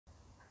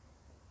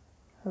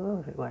Hello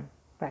everyone,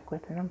 back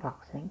with an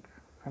unboxing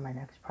for my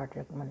next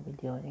project I'm going to be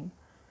doing.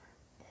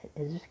 It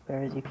is a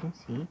square, as you can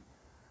see,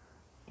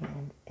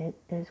 and it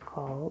is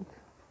called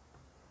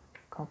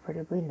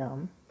Comfortably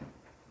Numb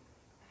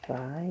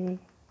by,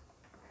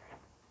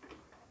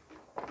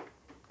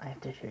 I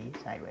have to show you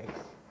sideways,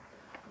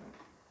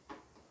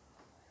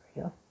 there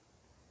we go,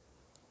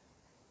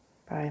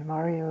 by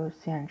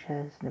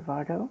Sánchez,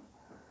 Nevado.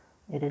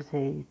 It is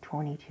a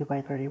 22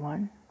 by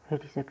 31,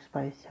 56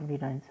 by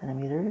 79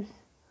 centimeters.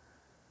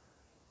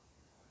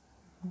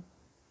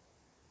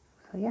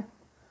 So yeah,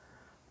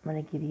 I'm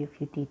going to give you a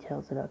few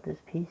details about this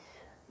piece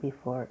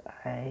before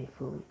I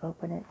fully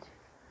open it.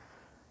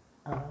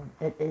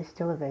 It is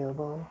still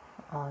available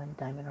on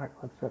Diamond Art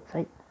Club's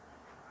website.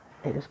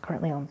 It is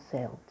currently on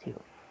sale too.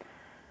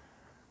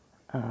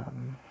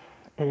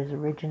 It is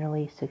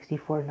originally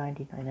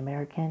 $64.99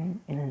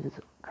 American and it is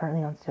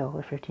currently on sale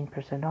with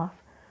 15% off.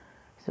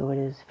 So it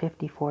is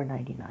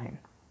 $54.99.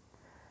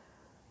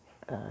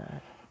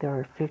 There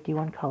are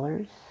 51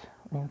 colors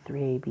and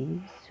 3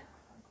 ABs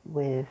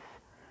with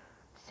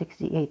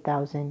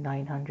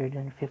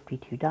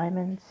 68,952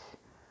 diamonds.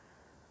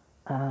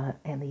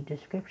 And the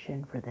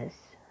description for this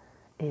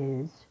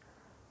is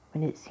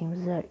when it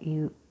seems that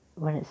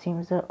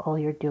all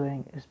you're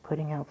doing is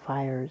putting out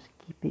fires,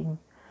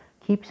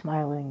 keep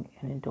smiling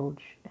and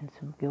indulge in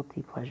some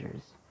guilty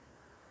pleasures.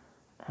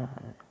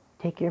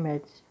 Take your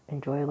meds,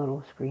 enjoy a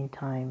little screen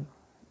time,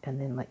 and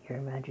then let your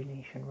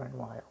imagination run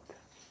wild.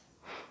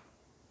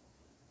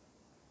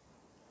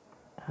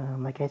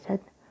 Like I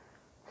said,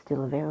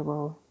 still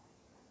available,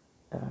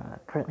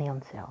 currently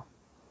on sale.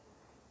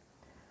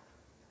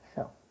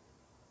 So,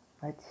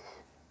 let's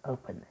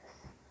open this.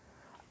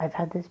 I've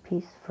had this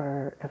piece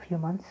for a few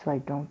months, so I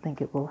don't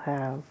think it will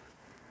have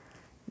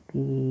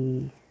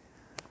the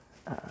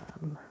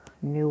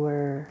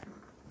newer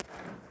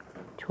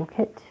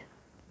toolkit,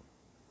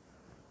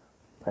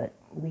 but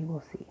we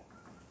will see.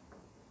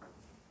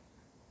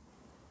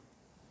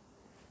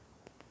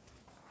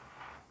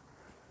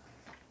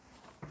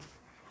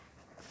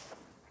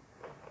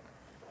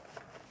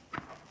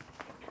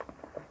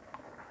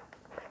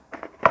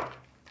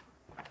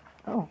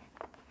 Oh,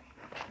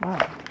 wow,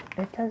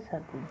 it does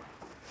have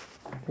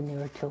the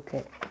newer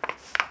toolkit.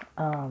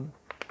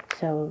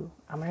 So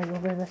I'm going to go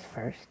over this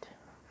first.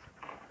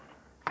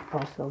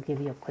 Also, I'll give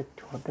you a quick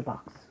tour of the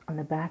box. On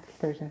the back,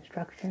 there's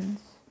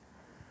instructions,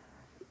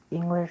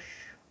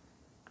 English,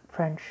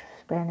 French,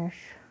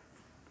 Spanish.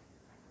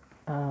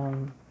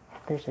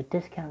 There's a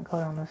discount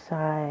code on the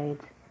side.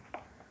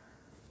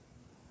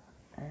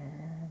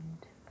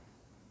 And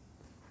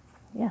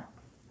yeah,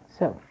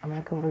 so I'm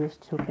going to go over this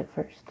toolkit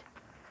first.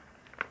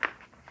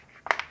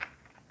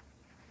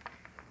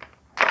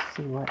 Let's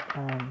see what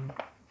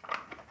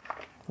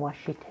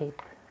washi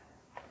tape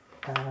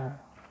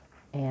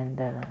and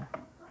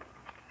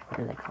what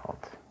are they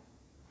called?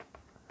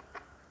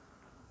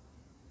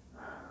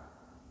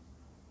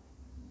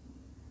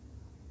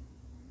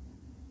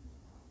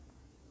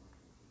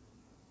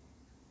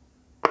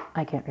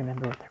 I can't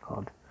remember what they're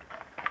called.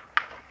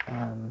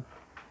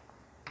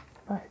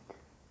 But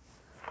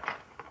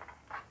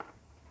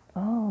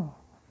oh,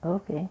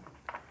 okay.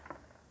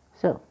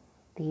 So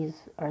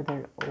these are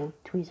their old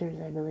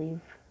tweezers, I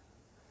believe.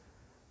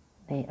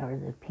 They are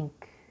the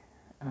pink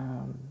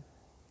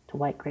to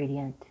white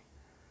gradient.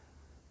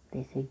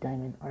 They say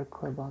Diamond Art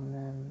Club on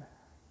them.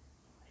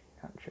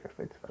 I'm not sure if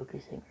it's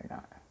focusing or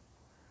not.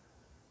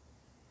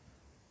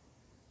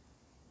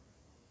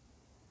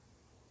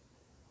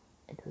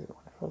 It doesn't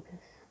want to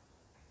focus,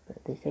 but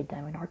they say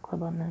Diamond Art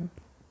Club on them.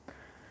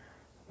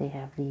 They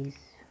have these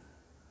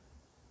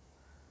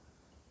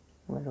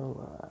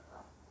little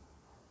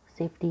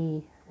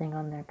safety thing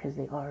on there because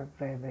they are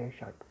very, very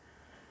sharp.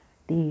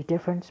 The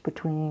difference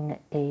between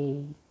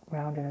a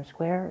round and a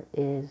square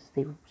is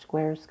the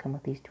squares come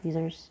with these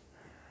tweezers.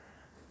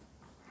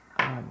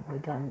 We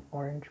got an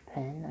orange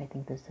pen. I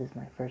think this is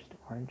my first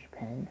orange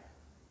pen.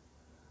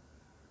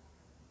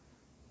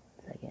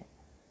 Second.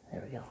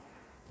 There we go.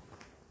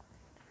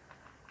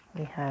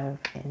 We have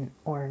an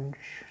orange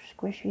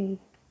squishy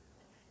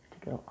to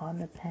go on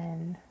the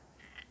pen.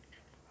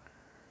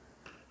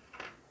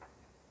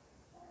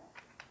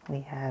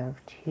 We have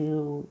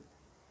 2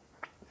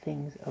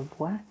 things of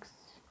wax.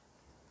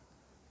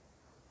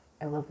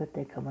 I love that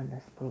they come in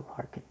this little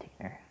heart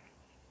container.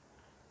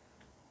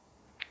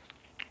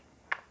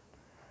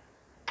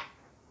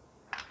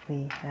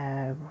 We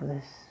have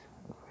this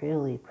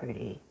really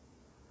pretty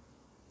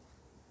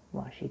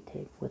washi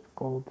tape with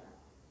gold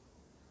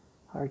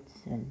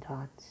hearts and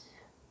dots.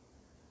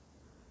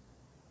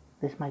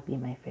 This might be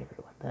my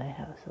favorite one that I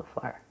have so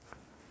far.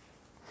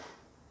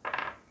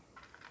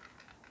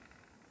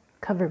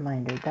 Cover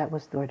minder, that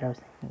was the word I was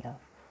thinking of.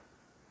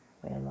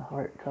 We have a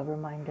heart cover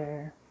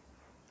minder.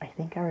 I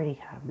think I already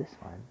have this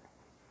one.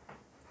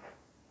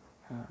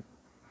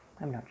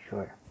 I'm not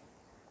sure.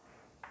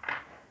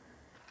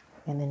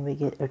 And then we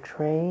get a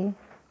tray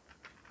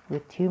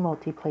with 2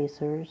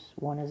 multi-placers.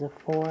 One is a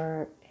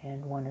 4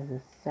 and one is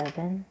a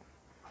 7.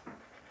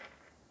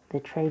 The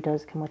tray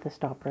does come with a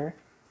stopper.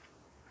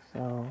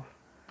 so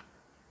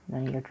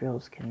none of your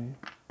drills can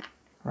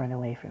run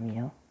away from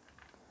you.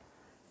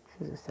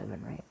 This is a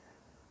 7, right?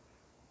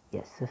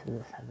 Yes, this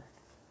is a 7.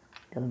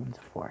 The other one's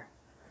a 4.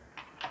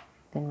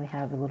 Then we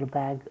have a little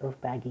bag of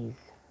baggies,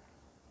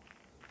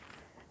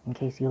 in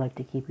case you like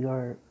to keep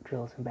your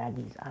drills in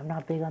baggies. I'm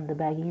not big on the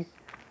baggies,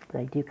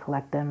 but I do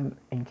collect them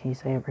in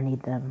case I ever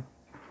need them.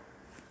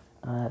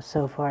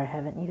 So far I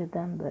haven't needed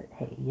them, but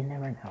hey, you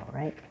never know,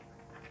 right?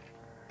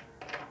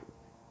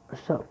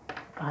 So,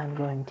 I'm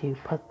going to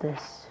put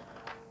this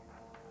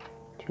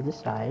to the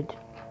side,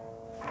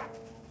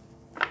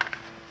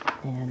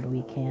 and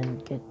we can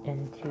get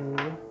into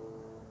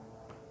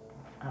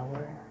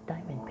our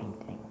diamond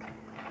painting.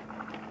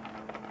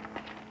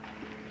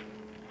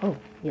 Oh,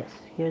 yes,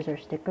 here's our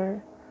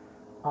sticker.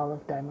 All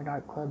of Diamond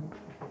Art Club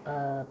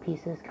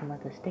pieces come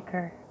with a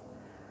sticker.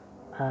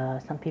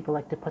 Some people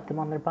like to put them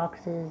on their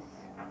boxes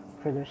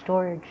for their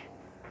storage.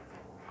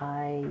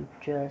 I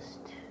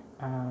just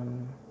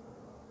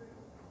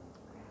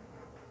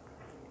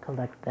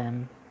collect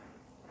them.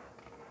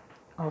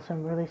 Also,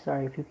 I'm really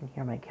sorry if you can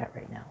hear my cat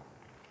right now.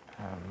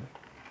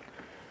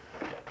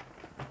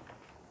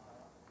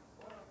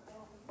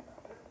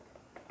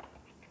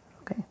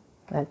 Okay,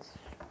 that's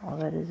all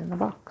that is in the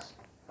box.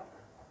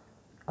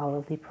 All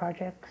of the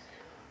projects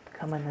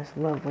come in this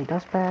lovely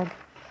dust bag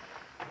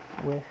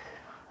with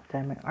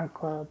Diamond Art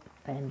Club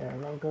and our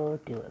logo,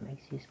 Do What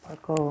Makes You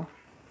Sparkle.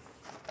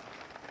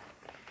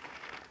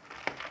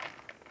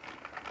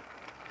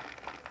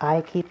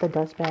 I keep the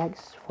dust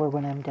bags for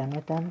when I'm done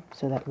with them,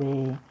 so that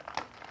way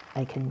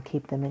I can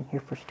keep them in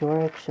here for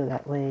storage, so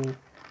that way,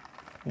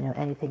 you know,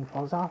 anything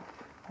falls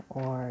off,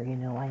 or, you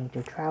know, I need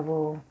to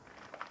travel,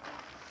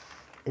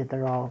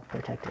 they're all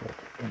protected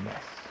in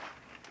this.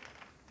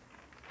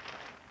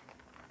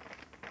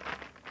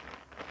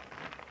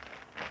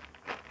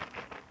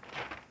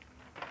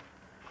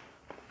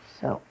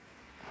 So,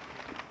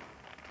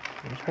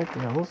 here's our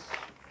drills.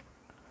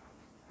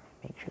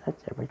 Make sure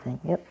that's everything.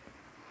 Yep.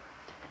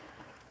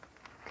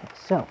 Okay,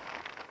 so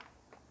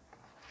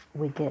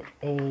we get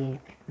a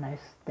nice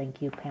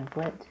thank you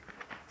pamphlet.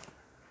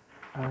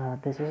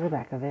 This is the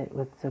back of it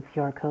with the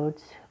QR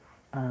codes.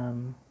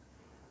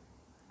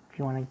 If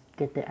you want to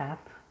get the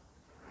app,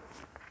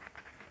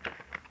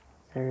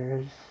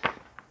 there's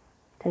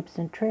tips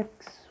and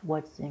tricks,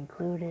 what's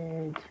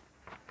included,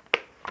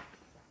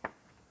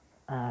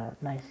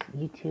 nice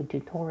YouTube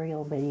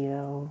tutorial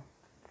video,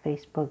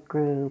 Facebook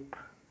group,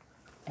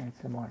 and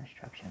some more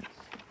instructions.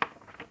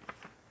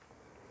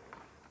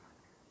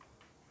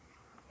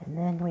 And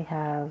then we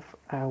have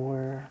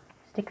our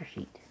sticker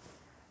sheet.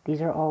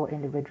 These are all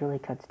individually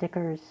cut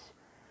stickers,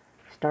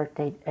 start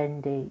date,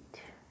 end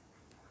date,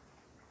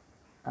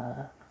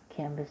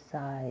 canvas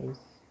size,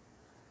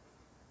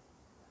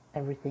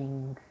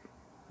 everything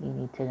you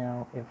need to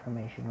know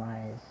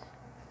information-wise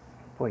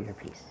for your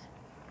piece.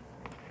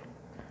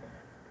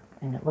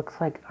 And it looks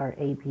like our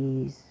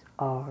ABs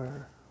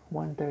are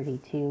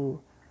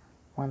 132,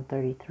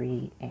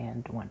 133,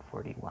 and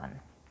 141.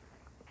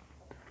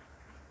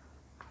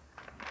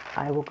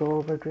 I will go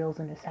over drills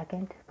in a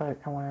second, but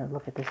I want to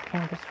look at this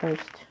canvas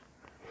first.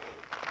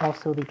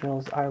 Also, the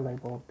drills are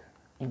labeled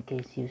in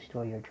case you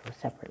store your drills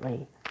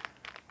separately.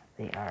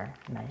 They are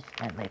nice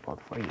and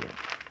labeled for you.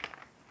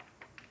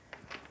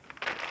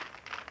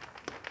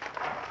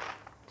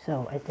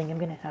 So I think I'm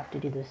going to have to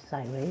do this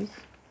sideways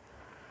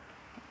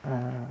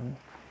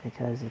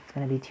because it's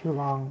going to be too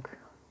long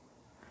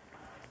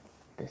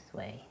this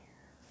way.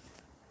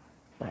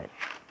 But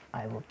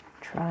I will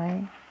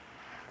try.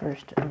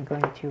 First, I'm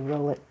going to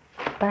roll it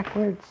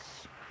backwards.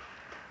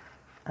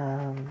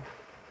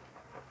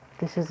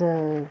 This is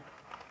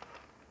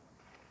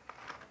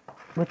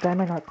with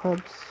Diamond Art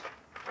Clubs,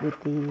 with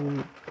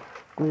the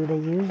glue they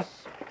use,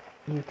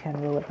 you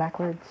can roll it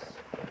backwards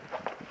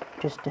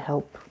just to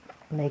help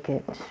make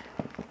it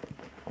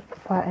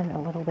flatten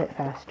a little bit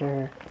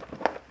faster,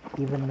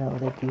 even though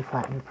they do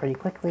flatten pretty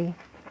quickly.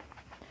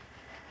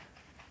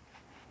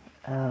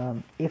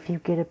 If you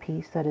get a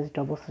piece that is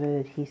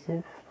double-sided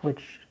adhesive,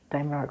 which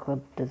Diamond Art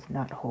Club does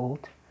not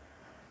hold,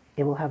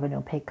 it will have an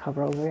opaque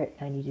cover over it,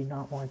 and you do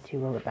not want to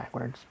roll it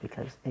backwards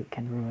because it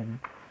can ruin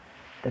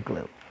the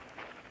glue.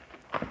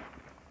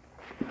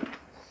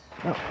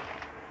 So,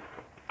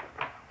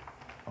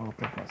 oh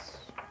goodness,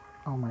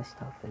 all my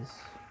stuff is,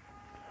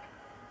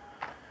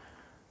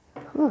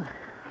 whew.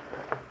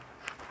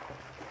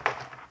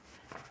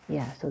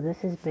 Yeah, so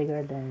this is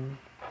bigger than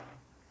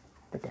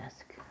the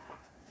desk.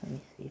 Let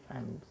me see if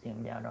I'm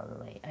zoomed out all the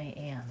way. I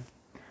am.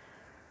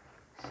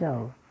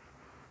 So,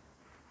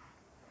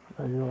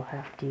 we will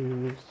have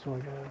to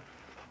sort of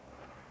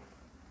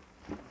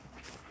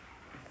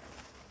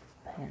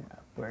pan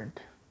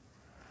upward.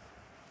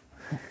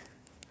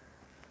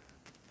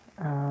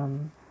 I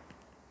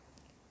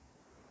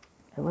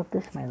love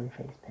the smiley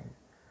face pin.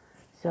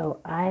 So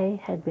I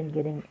had been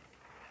getting,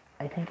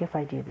 I think if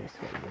I do this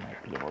way, you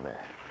might be able to,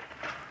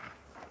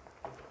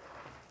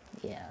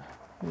 yeah,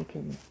 you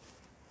can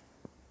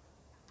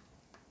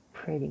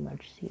pretty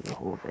much see the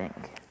whole thing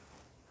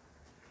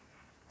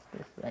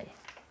this way.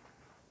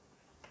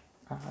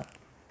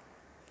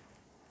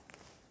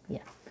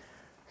 Yeah.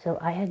 So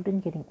I had been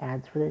getting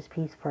ads for this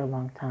piece for a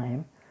long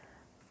time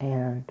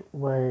and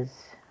was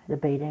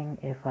debating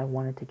if I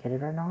wanted to get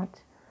it or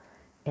not.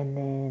 And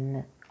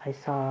then I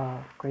saw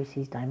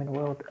Gracie's Diamond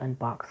World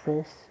unbox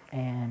this,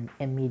 and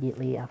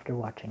immediately after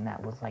watching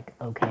that was like,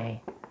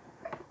 okay,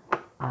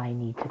 I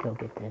need to go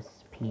get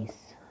this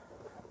piece.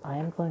 I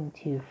am going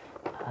to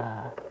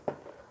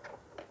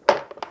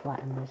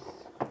flatten this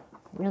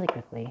really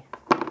quickly.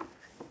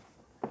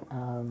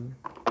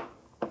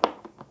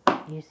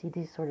 You see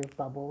these sort of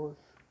bubbles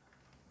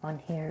on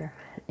here?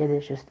 It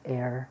is just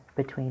air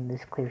between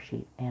this clear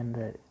sheet and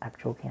the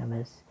actual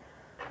canvas.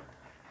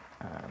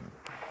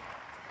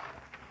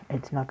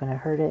 It's not going to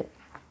hurt it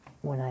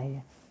when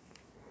I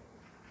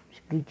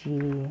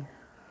squeegee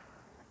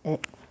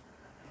it.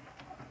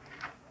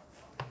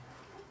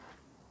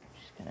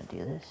 Just going to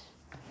do this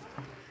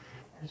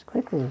as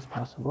quickly as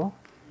possible.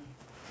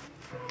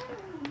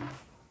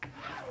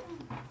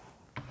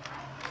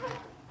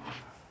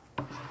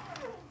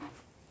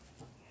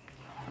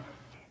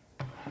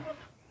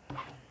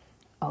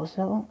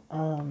 Also,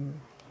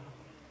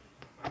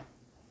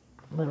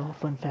 little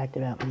fun fact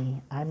about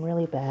me, I'm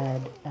really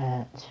bad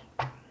at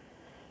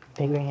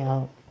figuring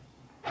out,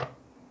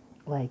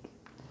 like,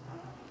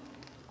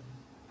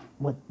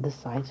 what the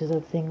sizes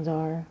of things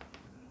are.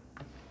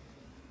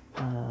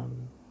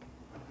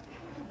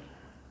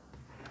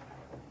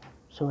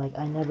 So, like,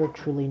 I never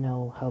truly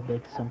know how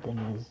big something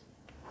is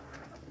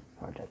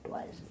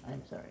project-wise.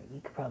 I'm sorry,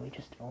 you could probably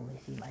just only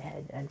see my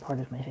head and part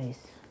of my face.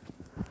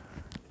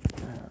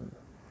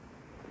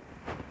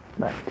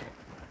 But,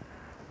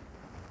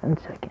 1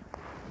 second.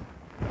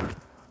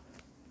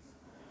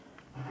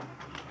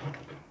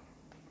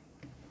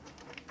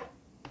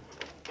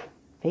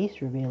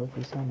 Face reveal if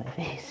you saw my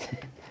face.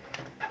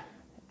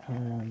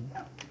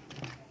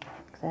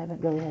 Because I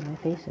haven't really had my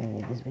face in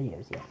any of these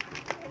videos yet.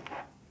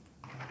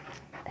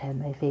 I had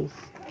my face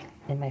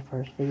in my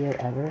first video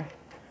ever,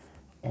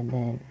 and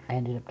then I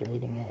ended up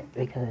deleting it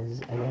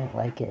because I didn't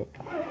like it.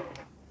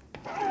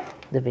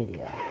 The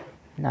video.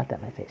 Not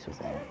that my face was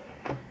in it.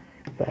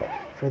 But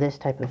for this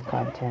type of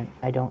content,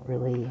 I don't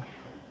really,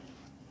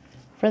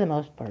 for the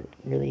most part,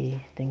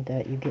 really think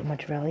that you get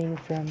much value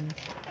from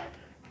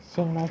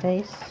seeing my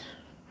face.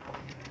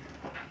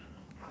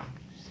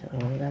 So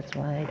that's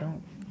why I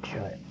don't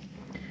show it.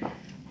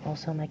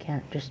 Also, my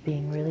cat just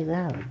being really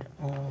loud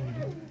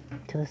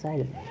to the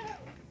side of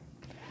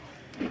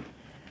me.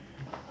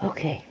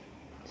 Okay,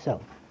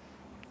 so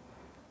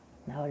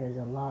now it is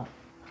a lot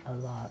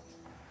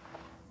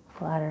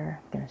flatter.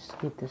 I'm gonna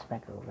scoop this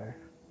back over.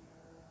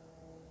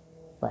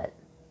 But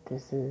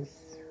this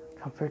is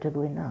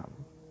comfortably numb.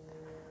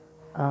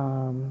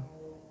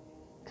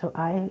 So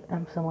I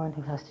am someone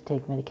who has to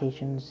take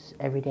medications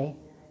every day,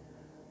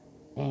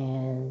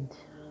 and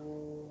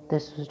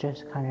this was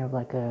just kind of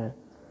like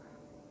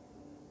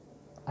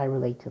I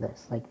relate to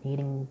this, like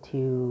needing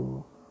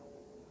to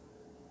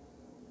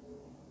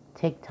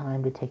take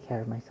time to take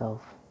care of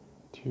myself,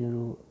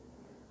 to,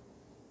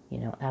 you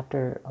know,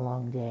 after a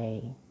long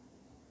day,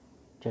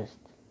 just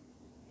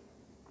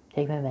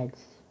take my meds,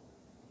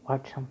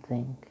 watch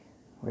something,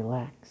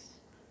 relax,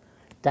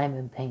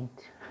 diamond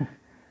paint.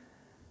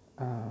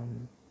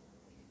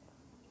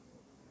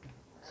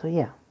 So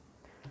yeah,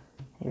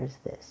 here's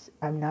this.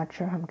 I'm not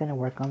sure I'm gonna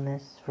work on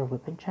this for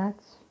Whippin'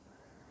 Chats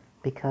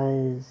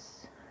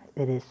because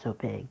it is so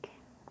big,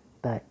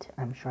 but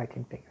I'm sure I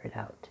can figure it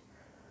out.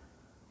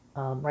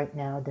 Right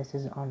now, this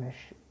is on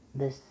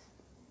this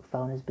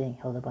phone is being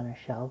held up on a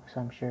shelf, so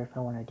I'm sure if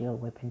I want to do a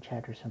Whippin'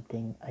 Chat or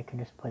something, I can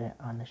just put it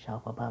on the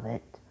shelf above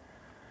it,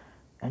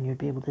 and you'd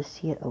be able to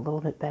see it a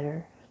little bit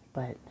better.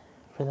 But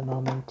for the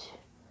moment,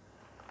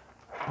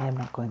 I am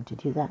not going to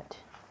do that.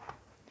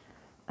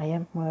 I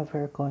am,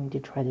 however, going to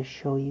try to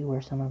show you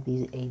where some of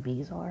these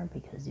ABs are,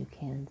 because you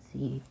can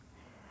see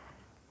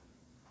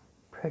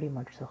pretty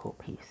much the whole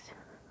piece.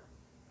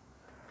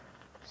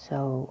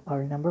 So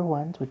our number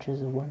ones, which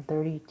is a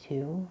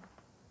 132,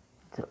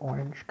 it's an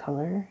orange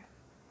color.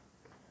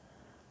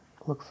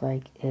 Looks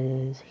like it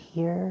is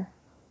here.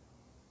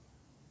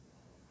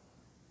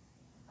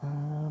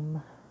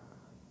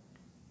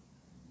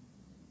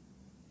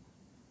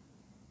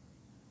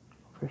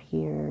 Over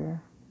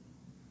here.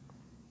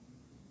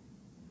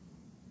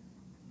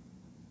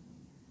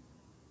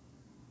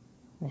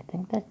 I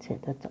think that's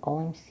it. That's all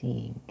I'm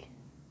seeing.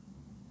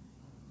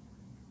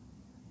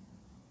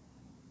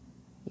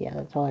 Yeah,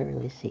 that's all I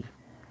really see.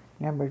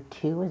 Number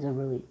 2 is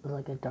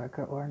like a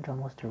darker orange,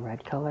 almost a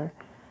red color.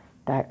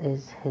 That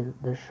is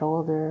the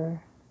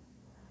shoulder.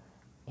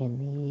 And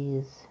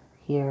these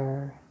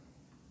here,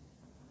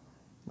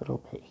 a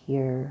little bit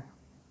here,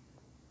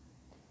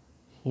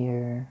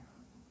 here,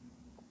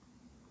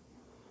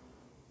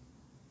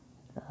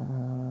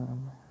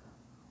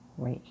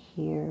 right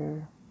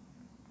here,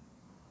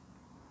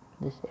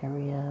 this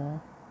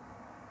area,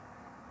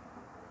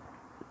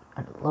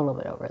 and a little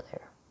bit over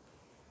there.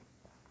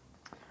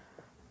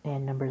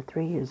 And number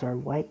 3 is our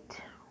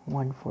white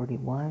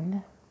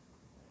 141.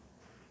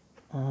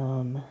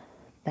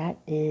 That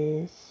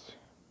is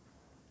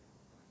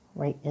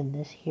right in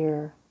this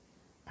here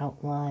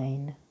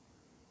outline,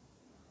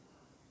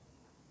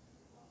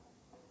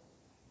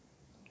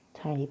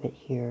 tiny bit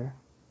here,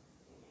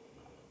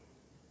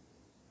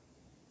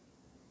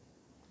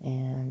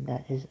 and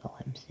that is all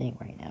I'm seeing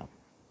right now.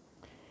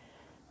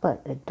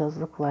 But it does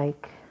look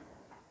like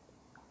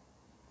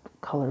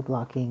color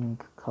blocking,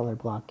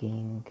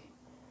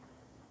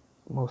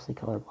 mostly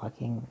color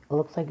blocking. It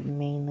looks like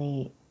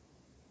mainly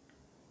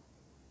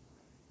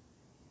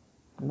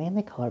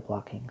color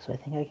blocking, so I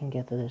think I can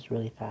get through this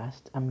really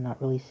fast. I'm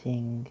not really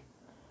seeing,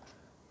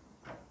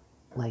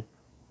 like,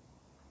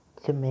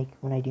 to make,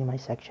 when I do my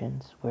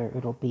sections, where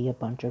it'll be a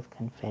bunch of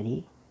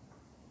confetti,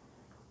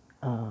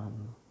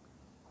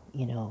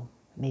 you know,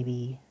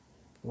 maybe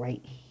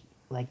right,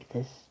 like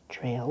this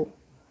trail,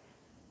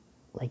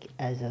 like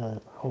as a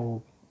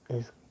whole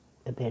is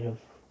a bit of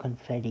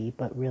confetti,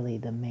 but really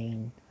the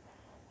main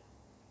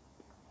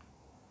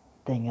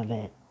thing of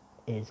it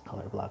is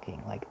color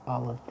blocking. Like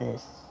all of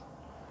this,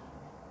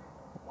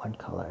 one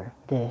color,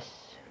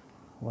 this,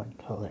 one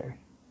color,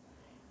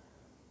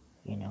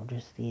 you know,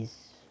 just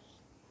these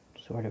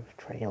sort of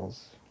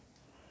trails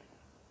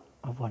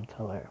of one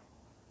color.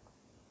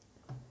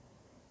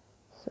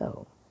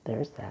 So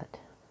there's that.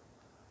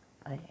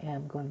 I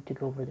am going to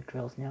go over the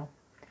trails now.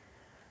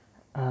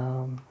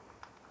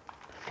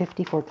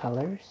 54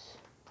 colors.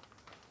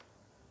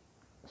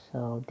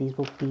 So these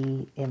will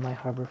be in my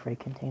Harbor Freight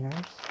containers.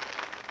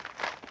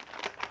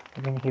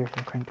 You're going to hear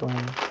some crinkling.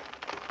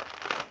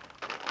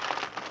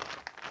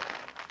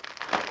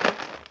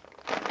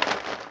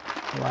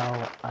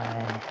 While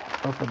I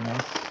open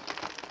this.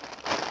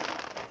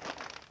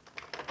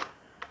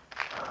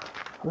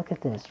 Look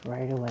at this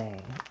right away.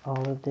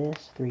 All of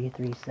this,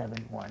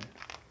 3371.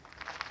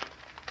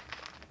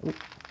 Oop,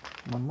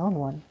 one lone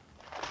one.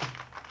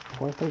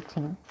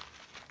 413.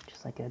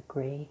 Just like a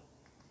gray,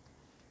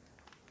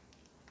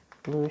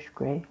 bluish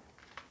gray.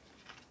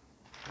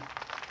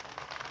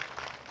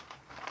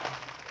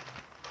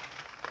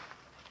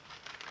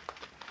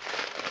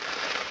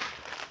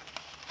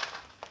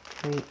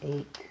 Three,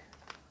 8,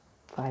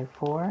 5,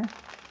 4,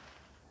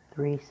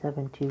 3,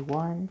 7, 2,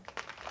 1,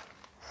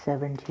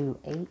 7, 2,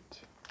 8,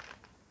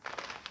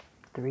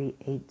 3,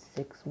 8,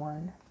 6,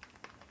 1,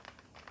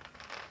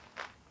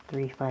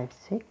 3, 5,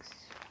 6,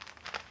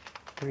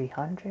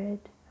 300,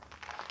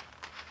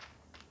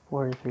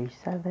 4, 3,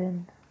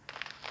 7,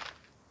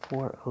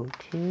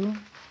 402,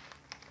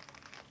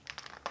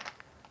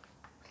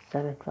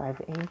 7,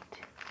 5, 8,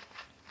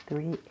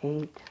 3,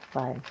 8,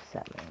 5,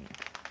 7.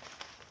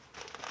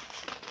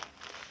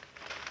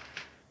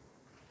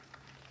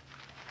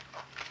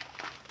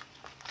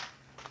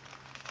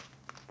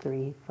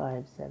 3,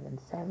 5, 7,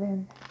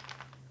 7,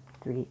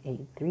 3,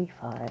 8, 3,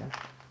 5,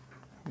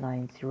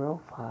 9,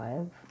 0,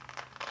 5,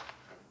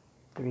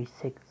 3,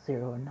 6,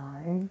 0,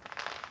 9,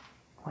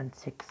 1,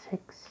 6,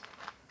 6,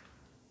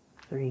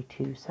 3,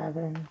 2,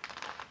 7,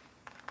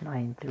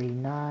 9, 3,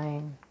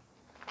 9,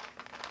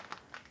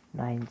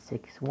 9,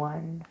 6,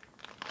 1,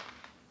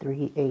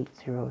 3, 8,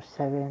 0,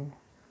 7,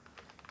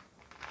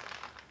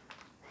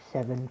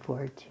 7,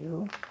 4,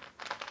 2,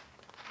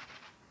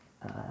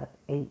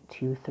 8,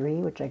 2, 3,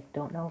 which I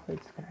don't know if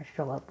it's going to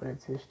show up, but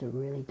it's just a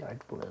really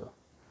dark blue.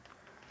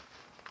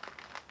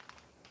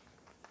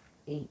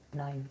 8,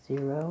 9,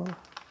 0,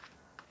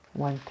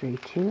 1, 3,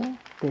 2.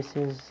 This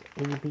is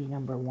AB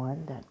number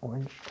 1, that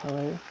orange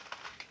color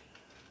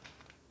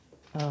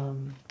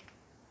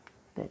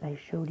that I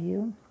showed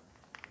you.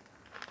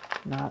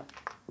 Not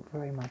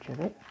very much of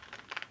it.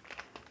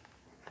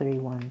 3,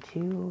 1,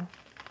 2.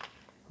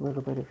 A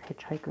little bit of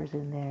hitchhikers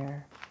in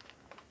there.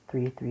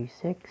 3, 3,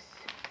 6.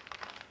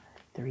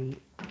 3,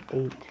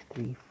 8,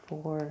 3,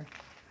 4.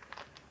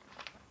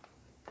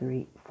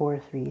 3, 4,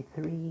 3,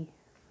 3.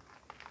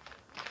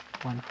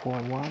 1, 4,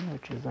 1,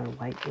 which is our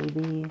white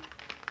AB.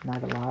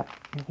 Not a lot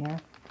in here.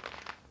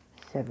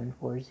 7,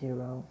 4,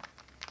 0.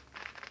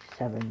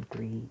 7,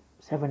 3,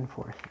 7,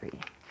 4, 3.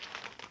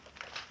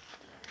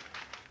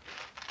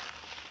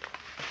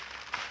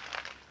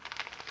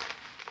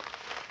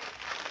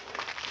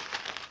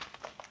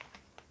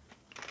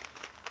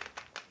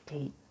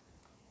 8,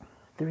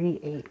 3,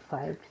 8,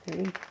 5,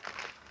 3,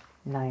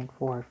 9,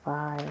 4,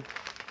 5,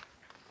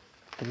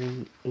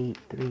 3, 8,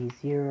 3,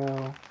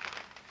 0,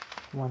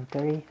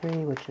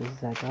 133, which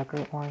is a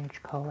darker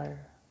orange color,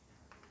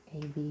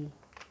 AB,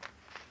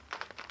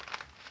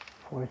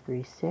 4,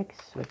 3, 6,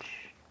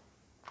 which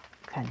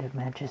kind of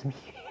matches me,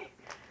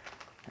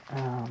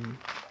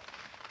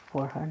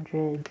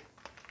 400,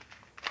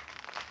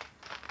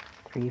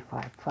 3,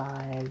 5,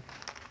 5,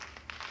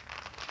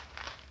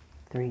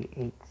 3,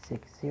 8,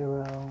 6,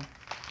 0,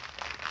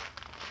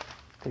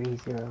 3,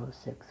 0,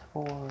 6,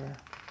 4,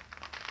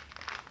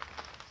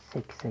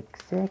 6, 6,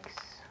 6,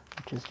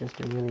 which is just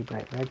a really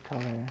bright red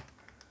color,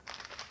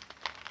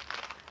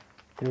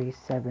 3,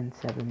 7,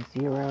 7,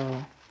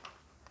 0,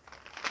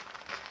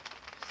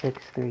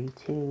 6, 3,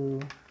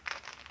 2,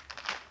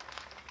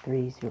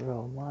 3,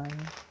 0,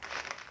 1,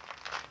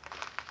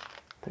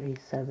 3,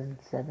 7,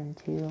 7,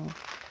 2,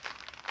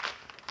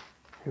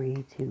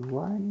 3, 2,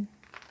 1,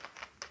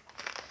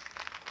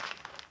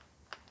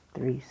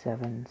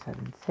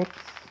 3776.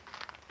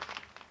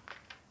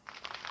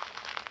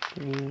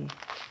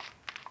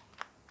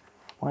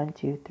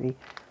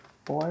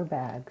 4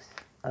 bags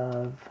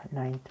of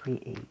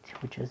 938,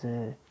 which is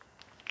a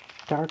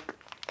dark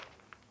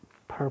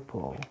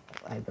purple,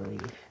 I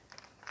believe.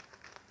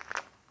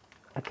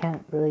 I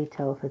can't really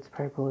tell if it's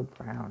purple or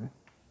brown.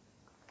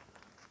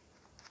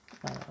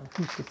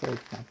 Who's to say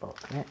it's not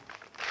both, right?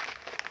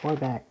 4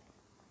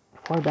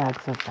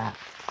 bags of that.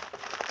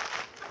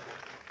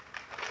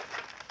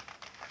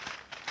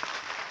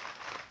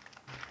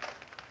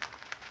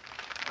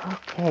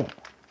 Okay,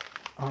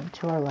 on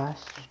to our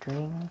last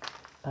string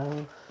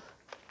of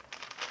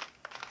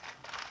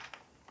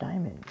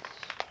diamonds.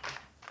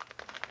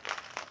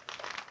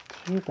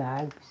 2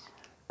 bags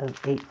of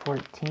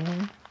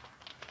 814,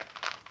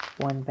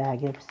 1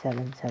 bag of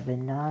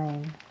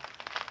 779,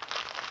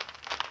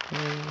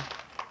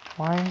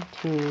 1,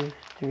 2,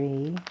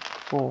 3,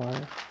 4,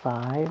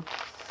 5,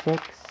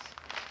 6,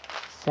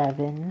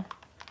 7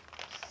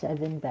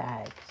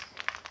 bags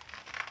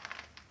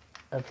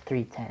of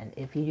 310.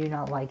 If you do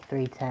not like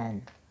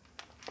 310,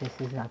 this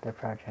is not the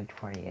project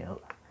for you.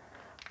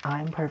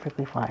 I'm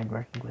perfectly fine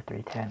working with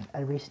 310.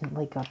 I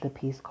recently got the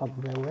piece called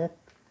Lilith,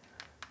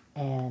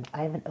 and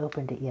I haven't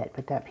opened it yet,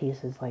 but that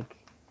piece is like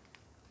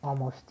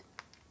almost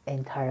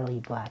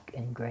entirely black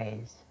and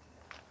grays.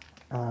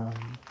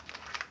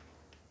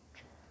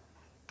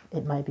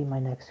 It might be my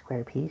next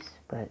square piece,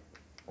 but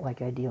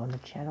like I do on the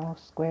channel,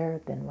 square,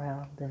 then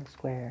round, then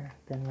square,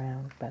 then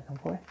round, back and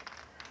forth.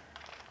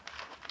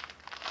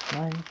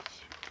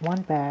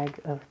 One bag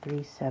of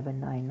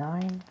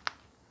 3799.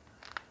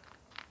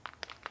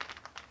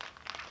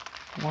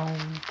 1,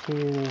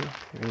 2,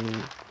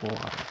 3, 4,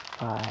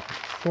 5,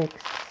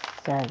 6,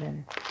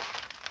 7,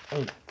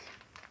 8.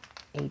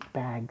 8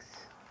 bags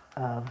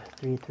of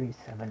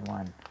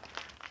 3371.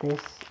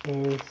 This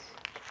is,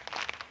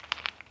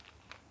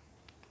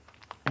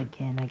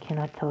 again, I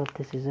cannot tell if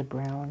this is a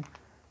brown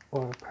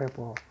or a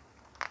purple,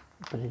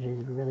 but it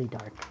is really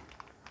dark.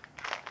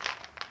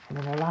 And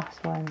then the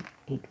last one,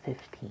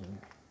 815.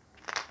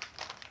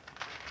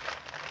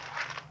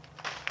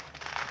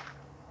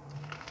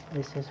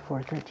 This is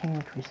 413,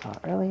 which we saw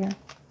earlier.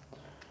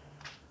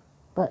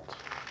 But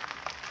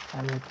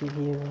I'm going to give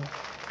you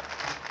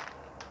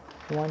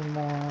one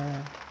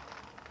more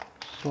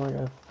sort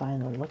of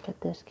final look at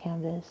this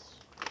canvas.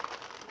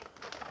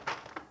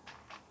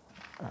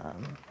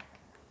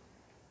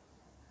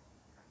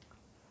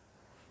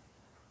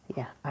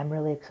 Yeah, I'm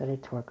really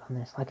excited to work on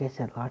this. Like I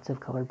said, lots of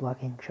color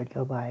blocking should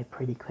go by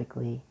pretty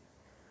quickly.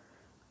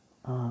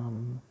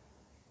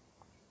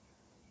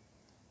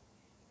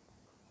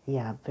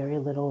 Yeah, very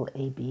little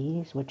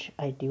ABs, which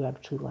I do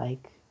actually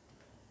like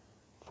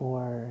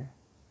for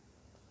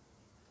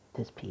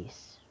this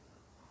piece.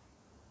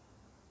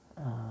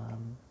 Let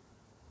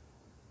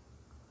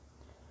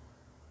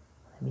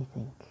me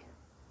think.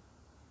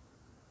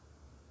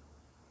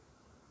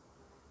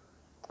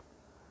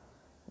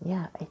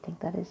 Yeah, I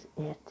think that is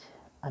it.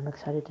 I'm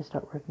excited to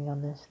start working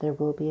on this. There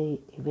will be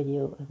a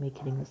video of me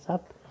kitting this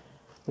up,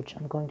 which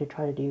I'm going to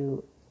try to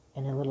do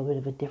in a little bit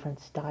of a different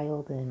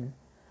style than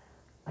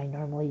I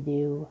normally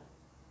do.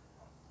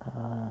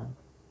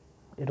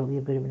 It'll be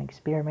a bit of an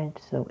experiment,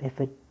 so if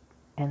it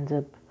ends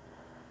up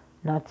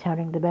not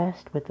sounding the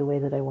best with the way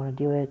that I want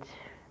to do it,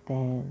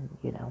 then,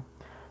 you know,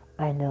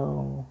 I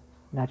know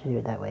not to do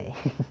it that way.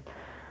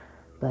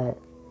 But,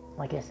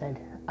 like I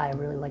said, I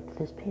really liked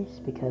this piece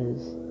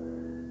because,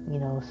 you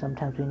know,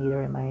 sometimes we need a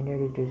reminder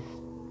to just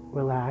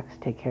relax,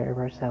 take care of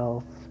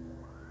ourselves.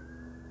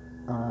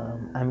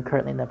 I'm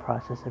currently in the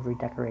process of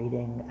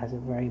redecorating as a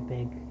very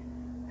big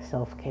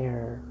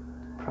self-care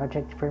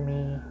project for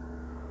me.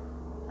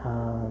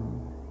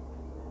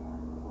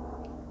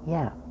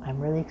 Yeah, I'm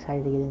really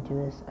excited to get into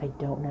this. I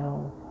don't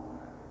know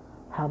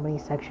how many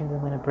sections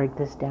I'm going to break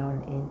this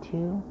down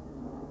into,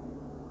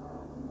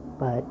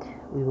 but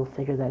we will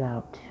figure that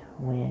out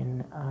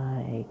when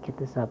I kit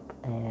this up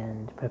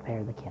and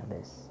prepare the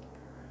canvas.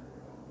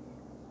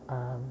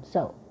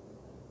 So,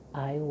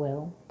 I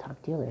will talk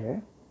to you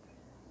later.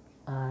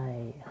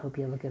 I hope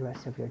you have a good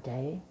rest of your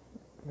day.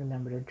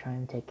 Remember to try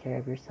and take care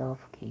of yourself.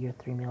 Get your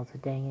 3 meals a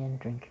day in.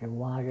 Drink your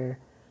water.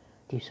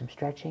 Do some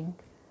stretching.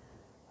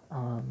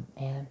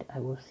 And I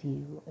will see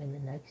you in the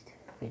next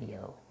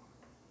video.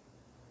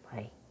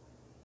 Bye.